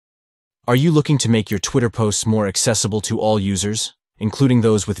Are you looking to make your Twitter posts more accessible to all users, including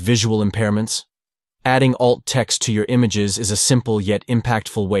those with visual impairments? Adding alt text to your images is a simple yet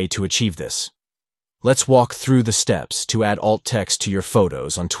impactful way to achieve this. Let's walk through the steps to add alt text to your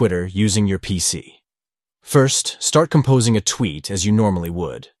photos on Twitter using your PC. First, start composing a tweet as you normally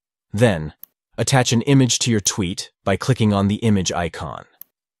would. Then, attach an image to your tweet by clicking on the image icon.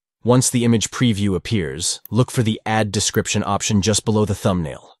 Once the image preview appears, look for the Add Description option just below the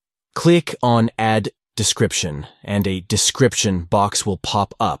thumbnail. Click on Add Description, and a description box will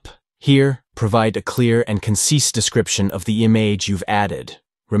pop up. Here, provide a clear and concise description of the image you've added.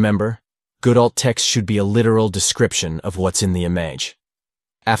 Remember, good alt text should be a literal description of what's in the image.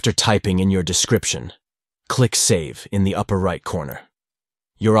 After typing in your description, click Save in the upper right corner.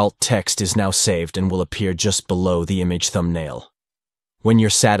 Your alt text is now saved and will appear just below the image thumbnail. When you're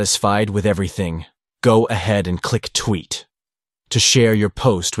satisfied with everything, go ahead and click Tweet to share your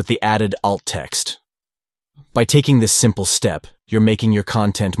post with the added alt text. By taking this simple step, you're making your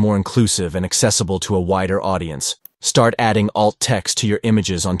content more inclusive and accessible to a wider audience. Start adding alt text to your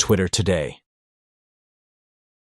images on Twitter today.